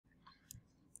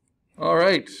All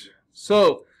right,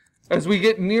 so as we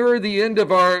get nearer the end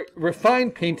of our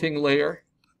refined painting layer,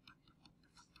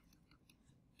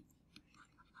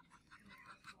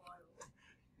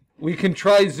 we can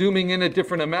try zooming in at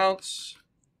different amounts,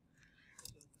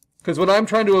 because what I'm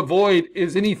trying to avoid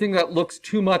is anything that looks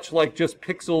too much like just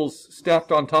pixels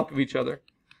stacked on top of each other.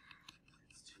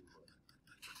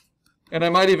 And I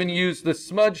might even use the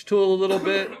smudge tool a little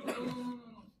bit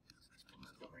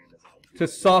to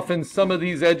soften some of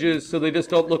these edges so they just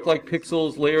don't look like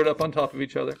pixels layered up on top of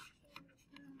each other.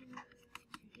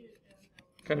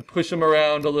 Kind of push them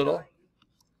around a little,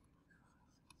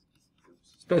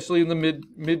 especially in the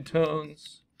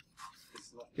mid-tones,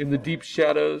 in the deep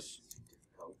shadows.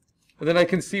 And then I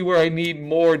can see where I need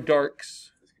more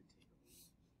darks.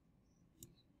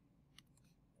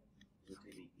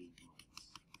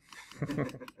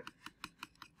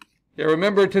 Yeah,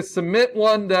 remember to submit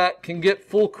one that can get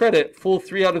full credit, full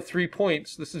 3 out of 3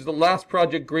 points. This is the last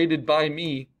project graded by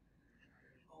me.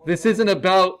 This isn't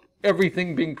about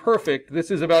everything being perfect.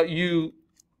 This is about you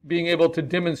being able to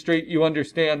demonstrate you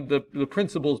understand the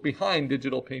principles behind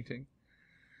digital painting,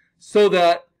 so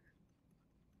that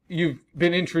you've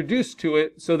been introduced to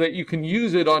it, so that you can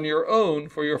use it on your own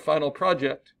for your final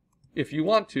project if you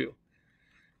want to.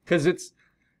 Because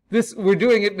we're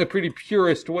doing it in a pretty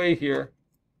purist way here,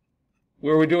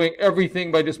 where we're doing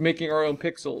everything by just making our own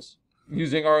pixels,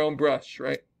 using our own brush,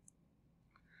 right?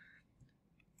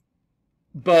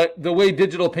 But the way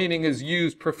digital painting is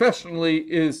used professionally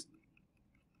is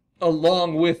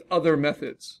along with other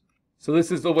methods. So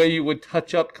this is the way you would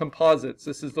touch up composites.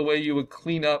 This is the way you would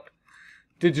clean up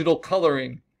digital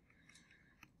coloring,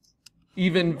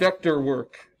 even vector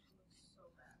work,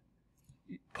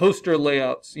 poster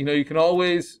layouts. You know, you can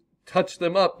always touch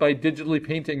them up by digitally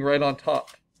painting right on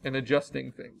top and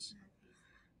adjusting things.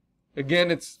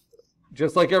 Again, it's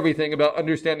just like everything about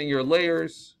understanding your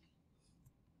layers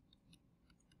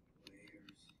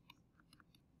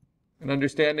and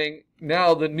understanding.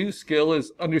 Now the new skill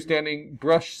is understanding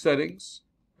brush settings,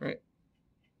 right?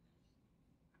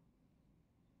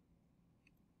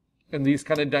 And these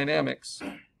kind of dynamics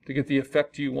to get the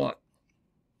effect you want.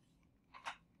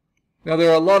 Now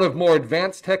there are a lot of more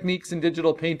advanced techniques in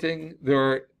digital painting. There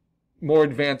are more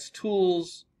advanced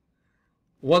tools.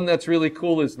 One that's really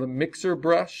cool is the mixer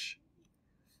brush,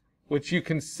 which you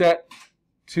can set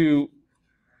to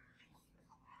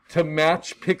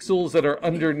match pixels that are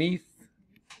underneath,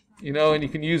 you know, and you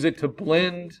can use it to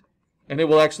blend, and it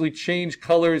will actually change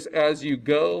colors as you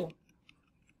go.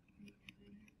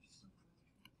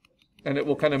 And it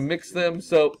will kind of mix them.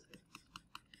 So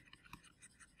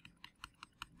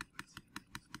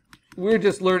we're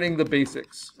just learning the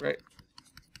basics, right?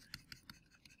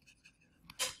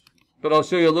 But I'll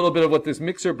show you a little bit of what this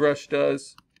mixer brush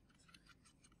does.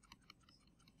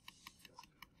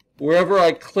 Wherever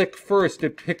I click first,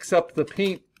 it picks up the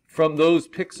paint from those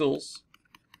pixels,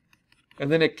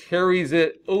 and then it carries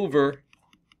it over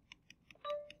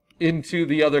into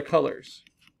the other colors.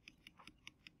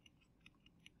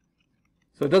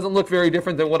 So it doesn't look very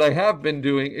different than what I have been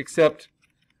doing, except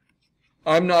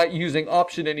I'm not using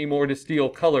Option anymore to steal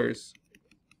colors.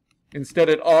 Instead,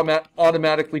 it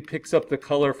automatically picks up the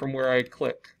color from where I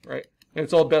click, right? And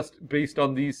it's all based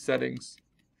on these settings.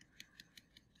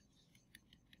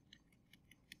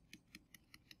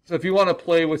 So if you want to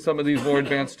play with some of these more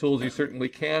advanced tools, you certainly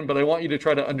can, but I want you to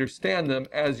try to understand them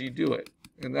as you do it.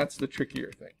 And that's the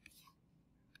trickier thing.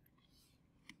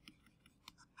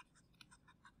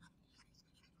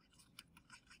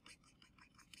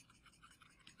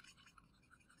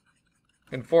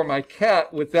 And for my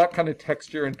cat, with that kind of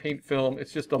texture and paint film,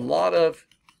 it's just a lot of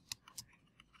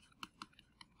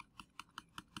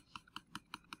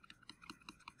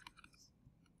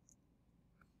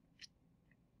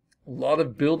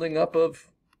building up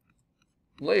of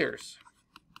layers.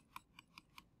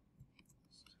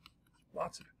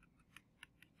 Lots of it.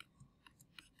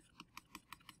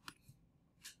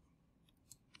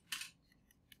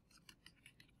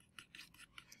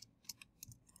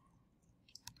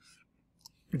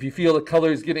 If you feel the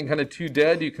color is getting kind of too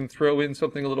dead, you can throw in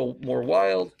something a little more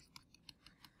wild.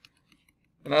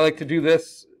 And I like to do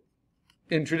this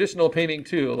in traditional painting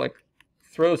too, like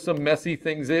throw some messy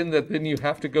things in that then you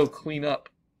have to go clean up,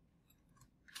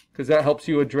 because that helps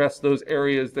you address those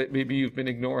areas that maybe you've been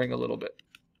ignoring a little bit.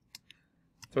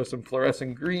 Throw some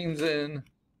fluorescent greens in.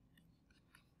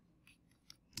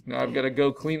 Now I've got to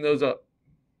go clean those up.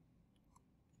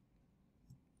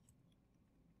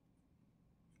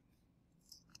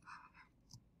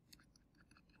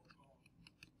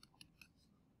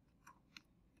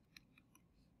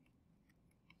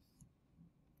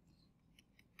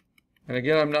 And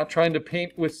again, I'm not trying to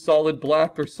paint with solid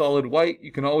black or solid white.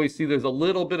 You can always see there's a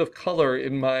little bit of color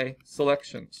in my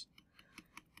selections.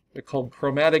 They're called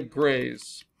chromatic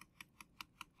grays.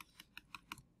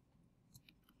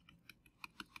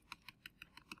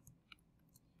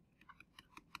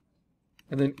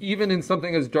 And then even in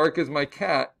something as dark as my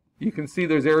cat, you can see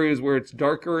there's areas where it's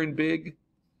darker and big.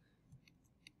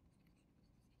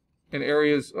 And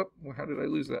areas, oh, how did I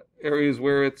lose that? Areas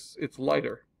where it's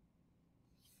lighter.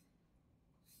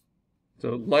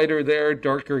 So lighter there,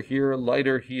 darker here,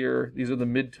 lighter here. These are the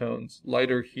midtones,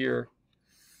 lighter here.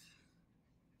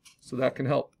 So that can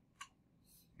help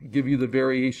give you the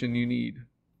variation you need.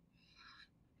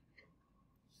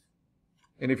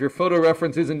 And if your photo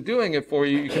reference isn't doing it for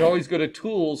you, you can always go to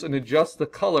Tools and adjust the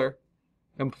color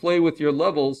and play with your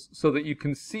levels so that you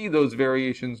can see those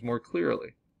variations more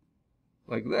clearly,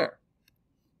 like there.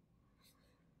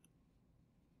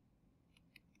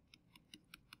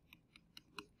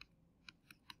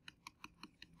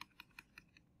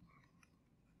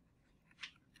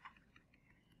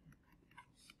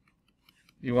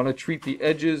 You want to treat the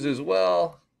edges as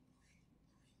well.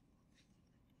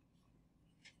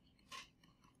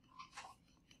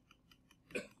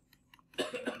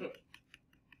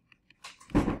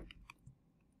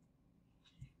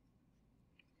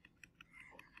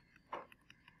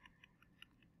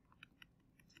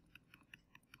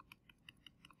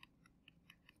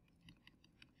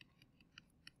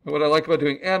 And what I like about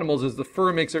doing animals is the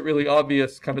fur makes it really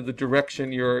obvious kind of the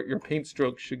direction your paint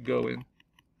stroke should go in.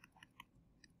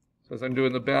 So as I'm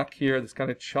doing the back here, this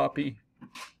kind of choppy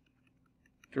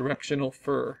directional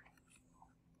fur.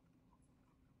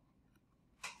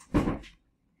 And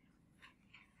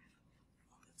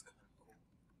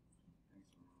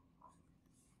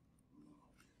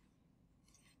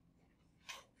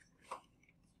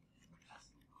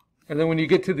then when you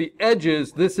get to the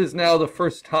edges, this is now the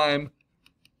first time,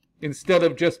 instead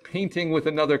of just painting with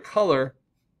another color,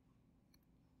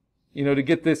 you know, to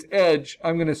get this edge,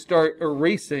 I'm going to start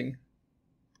erasing.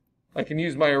 I can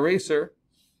use my eraser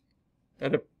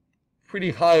at a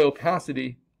pretty high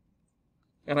opacity,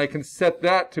 and I can set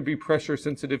that to be pressure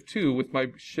sensitive too with my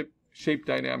shape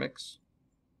dynamics.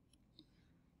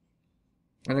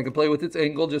 And I can play with its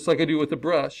angle just like I do with a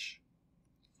brush,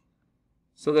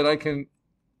 so that I can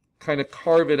kind of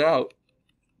carve it out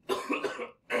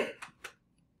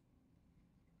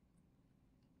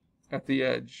at the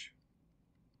edge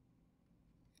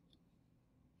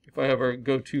if I ever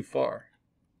go too far.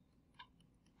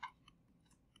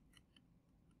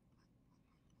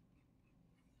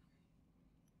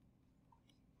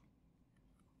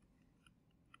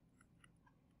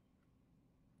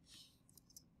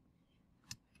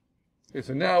 Okay,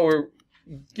 so now we're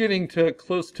getting to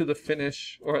close to the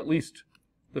finish, or at least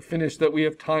the finish that we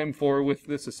have time for with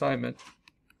this assignment.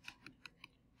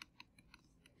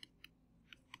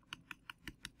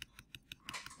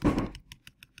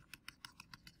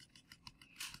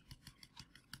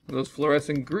 Those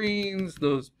fluorescent greens,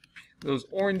 those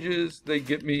oranges, they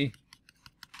get me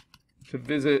to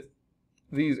visit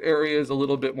these areas a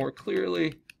little bit more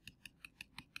clearly.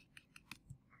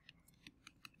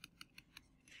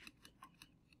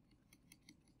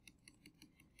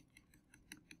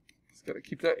 Just got to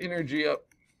keep that energy up.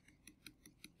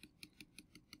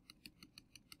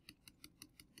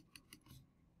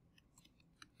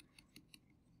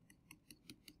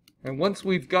 And once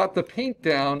we've got the paint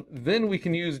down, then we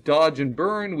can use dodge and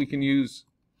burn. We can use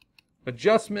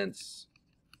adjustments.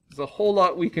 There's a whole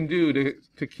lot we can do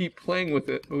to keep playing with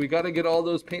it, but we got to get all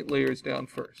those paint layers down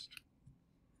first.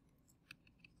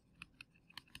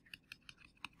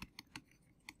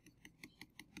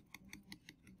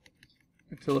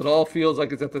 Until it all feels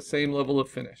like it's at the same level of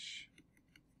finish.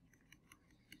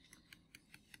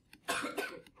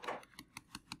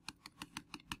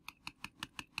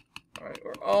 All right,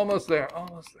 we're almost there,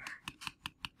 almost there.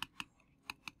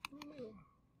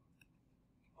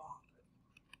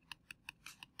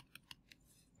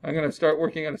 I'm going to start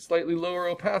working at a slightly lower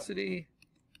opacity.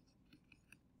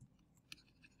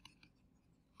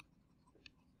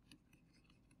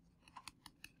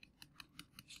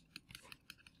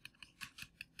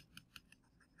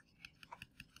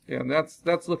 Yeah, and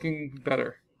that's looking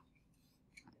better.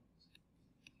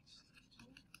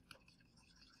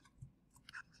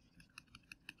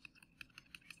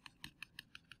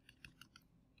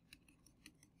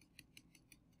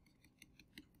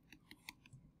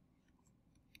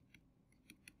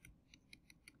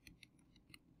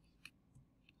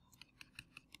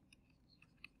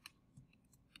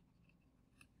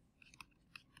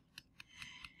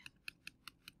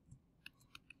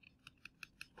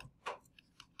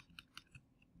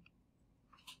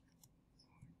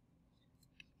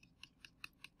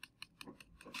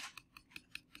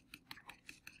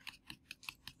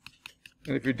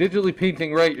 And if you're digitally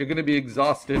painting right, you're going to be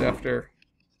exhausted after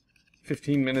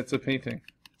 15 minutes of painting.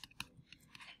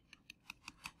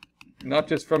 Not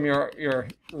just from your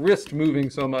wrist moving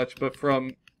so much, but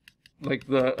from like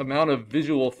the amount of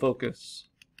visual focus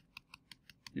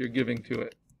you're giving to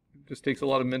it. It just takes a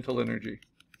lot of mental energy.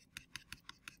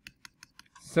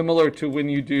 Similar to when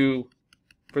you do,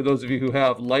 for those of you who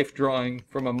have life drawing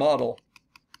from a model,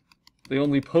 they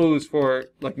only pose for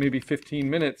like maybe 15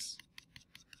 minutes,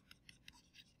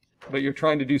 but you're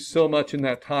trying to do so much in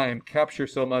that time, capture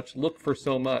so much, look for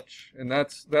so much, and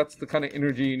that's the kind of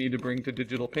energy you need to bring to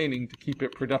digital painting to keep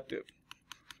it productive.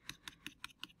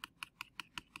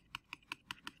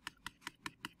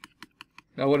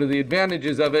 Now, what are the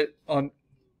advantages of it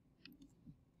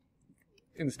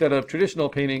instead of traditional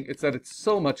painting? It's that it's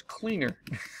so much cleaner.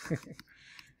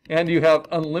 And you have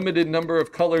unlimited number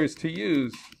of colors to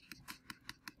use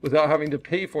without having to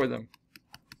pay for them,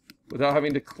 without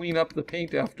having to clean up the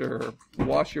paint after or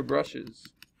wash your brushes.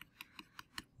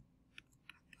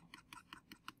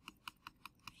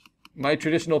 My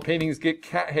traditional paintings get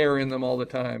cat hair in them all the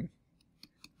time.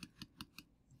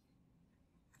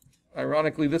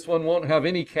 Ironically, this one won't have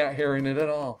any cat hair in it at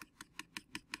all.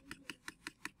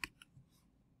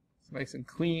 It's nice and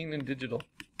clean and digital.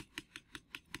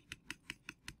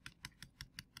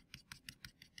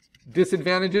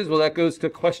 Disadvantages, well, that goes to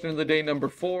question of the day number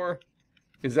 4,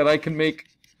 is that I can make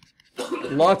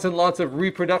lots and lots of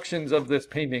reproductions of this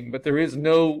painting, but there is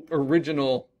no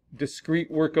original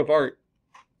discrete work of art.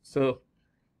 So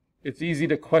it's easy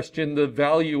to question the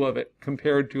value of it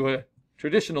compared to a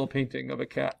traditional painting of a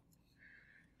cat.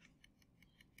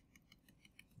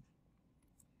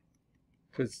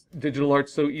 Because digital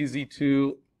art's so easy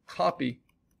to copy.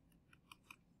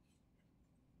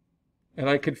 And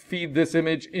I could feed this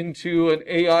image into an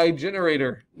AI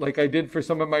generator, like I did for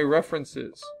some of my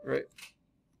references, right?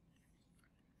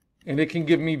 And it can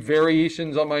give me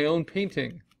variations on my own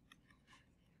painting.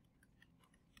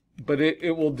 But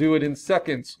it will do it in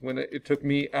seconds when it took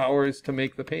me hours to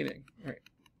make the painting, right?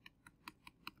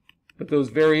 But those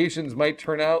variations might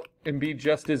turn out and be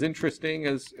just as interesting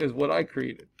as what I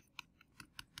created.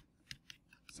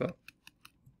 So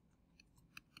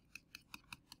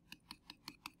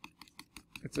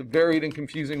it's a varied and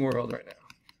confusing world right now.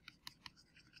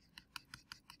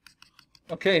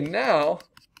 Okay, now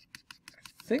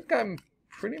I think I'm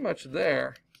pretty much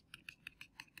there.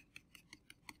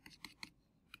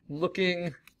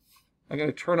 Looking, I'm going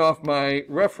to turn off my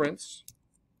reference.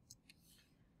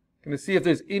 I'm going to see if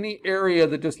there's any area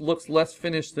that just looks less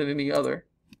finished than any other.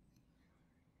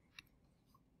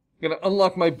 I'm going to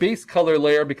unlock my base color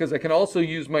layer because I can also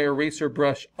use my eraser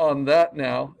brush on that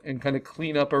now and kind of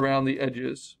clean up around the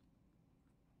edges.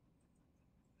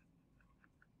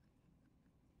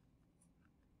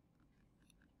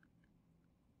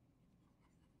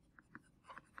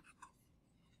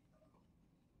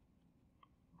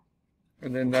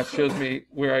 And then that shows me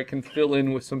where I can fill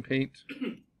in with some paint.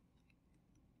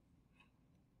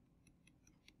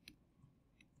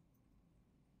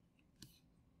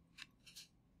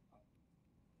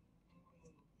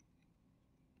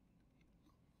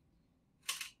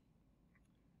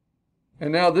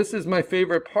 And now this is my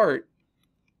favorite part.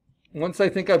 Once I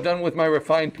think I've done with my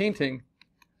refined painting,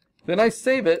 then I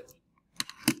save it,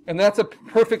 and that's a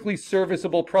perfectly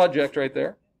serviceable project right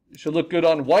there. It should look good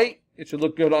on white, it should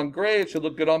look good on gray, it should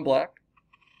look good on black.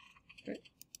 Okay.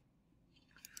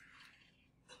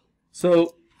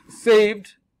 So,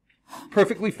 saved,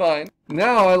 perfectly fine.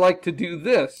 Now I like to do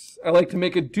this. I like to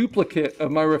make a duplicate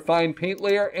of my refined paint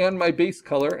layer and my base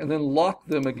color, and then lock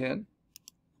them again.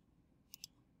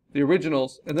 The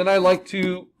originals, and then I like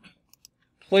to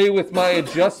play with my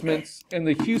adjustments and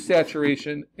the hue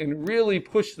saturation and really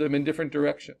push them in different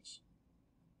directions.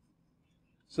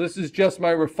 So this is just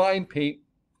my refined paint.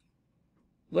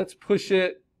 Let's push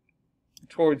it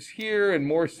towards here and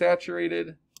more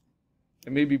saturated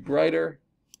and maybe brighter.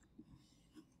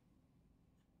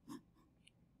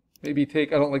 Maybe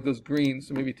take, I don't like those greens,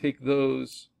 so maybe take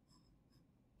those.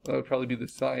 That would probably be the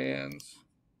cyans.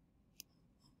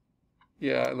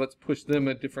 Yeah, let's push them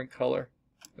a different color.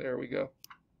 There we go.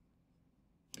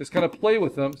 Just kind of play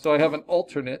with them so I have an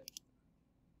alternate.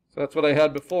 So that's what I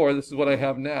had before. This is what I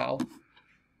have now.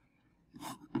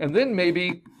 And then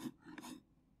maybe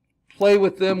play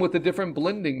with them with a different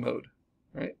blending mode,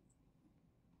 right?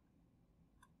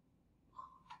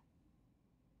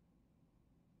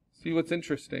 See what's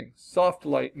interesting. Soft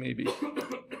light maybe.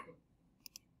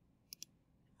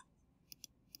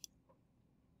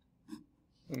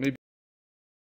 Maybe